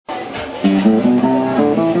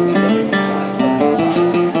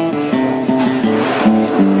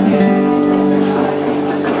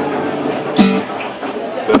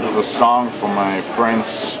song for my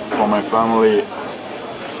friends, for my family,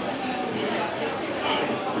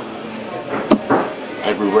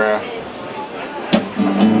 everywhere.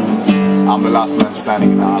 I'm the last man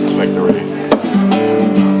standing in the arts factory.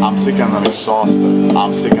 I'm sick and exhausted.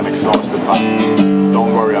 I'm sick and exhausted, but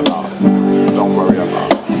don't worry about it. Don't worry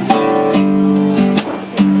about it.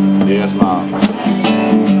 Yes, mom.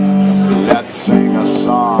 Let's sing a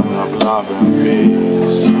song of love and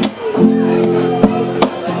peace.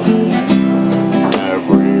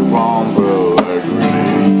 Everyone will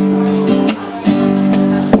agree.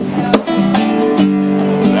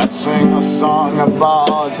 Let's sing a song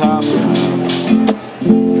about happiness.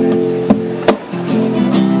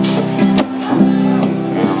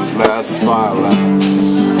 And less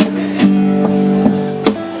violence.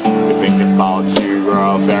 We think about you,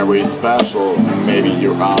 girl, very special. Maybe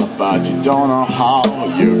you are, but you don't know how.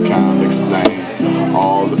 You can't explain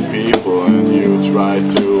all the people, and you try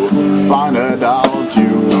to find it out. You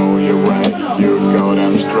know your way, you go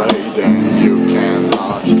them straight, and you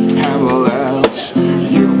cannot handle it.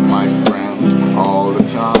 You're my friend all the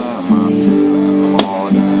time. I'm feeling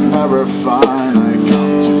more than ever fine. I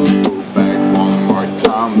come to you back one more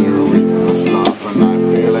time. The reason is love, and I'm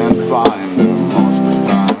feeling fine. The most of the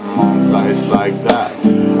time on place like that,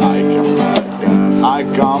 I come back and I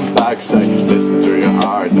come back, say listen to your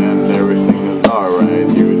heart and everything is alright.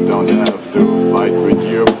 You don't have to fight with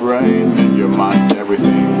your brain and your mind.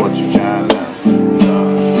 Everything what you can is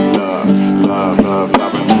love, love, love, love,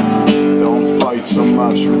 love. And don't fight so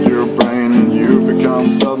much with your brain, and you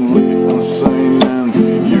become suddenly insane, and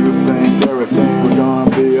you think everything will gonna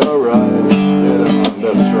be alright. Yeah,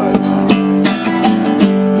 that's right, man.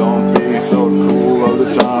 Don't be so cool all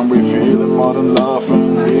the time. We feel more than love,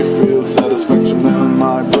 and we feel satisfaction in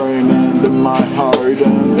my brain and in my heart,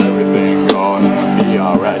 and everything gonna be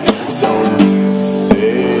alright. So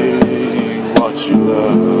say what you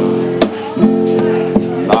love,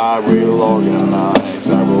 and I will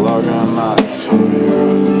organize for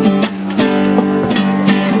you.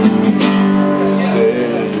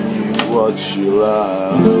 Say what you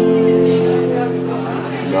love,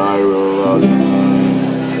 and I will organize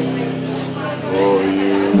for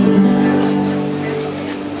you.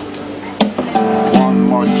 One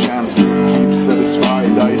more chance to keep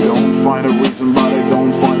satisfied. I don't find a reason, but I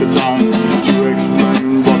don't find the time to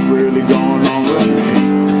explain what's really going on with me.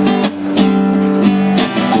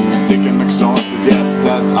 Sick and exhausted, yes,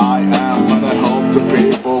 that I am, but I hope the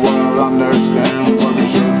people will understand why we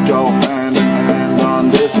should go hand in hand on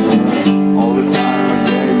this all the time.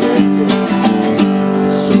 Yeah, yeah,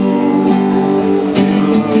 yeah. So be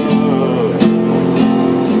loved.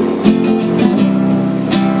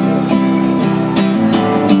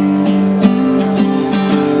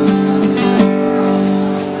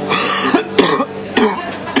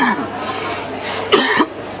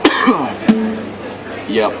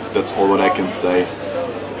 Yep, that's all what I can say.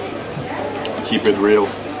 Keep it real.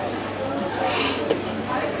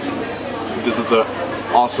 This is an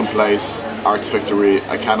awesome place, Arts Factory.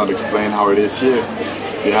 I cannot explain how it is here.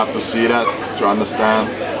 You have to see that to understand.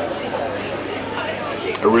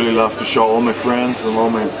 I really love to show all my friends and all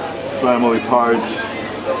my family parts.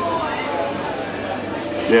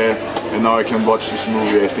 Yeah, and now I can watch this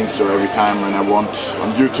movie, I think so, every time when I want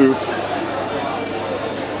on YouTube.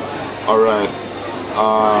 Alright.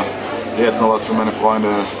 Jetzt noch was für meine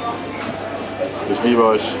Freunde. Ich liebe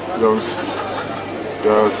euch, Jungs,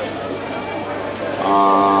 Girls.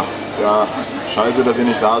 Ja, scheiße, dass ihr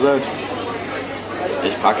nicht da seid.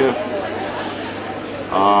 Echt kacke.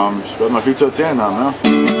 Ich werde mal viel zu erzählen haben, ja.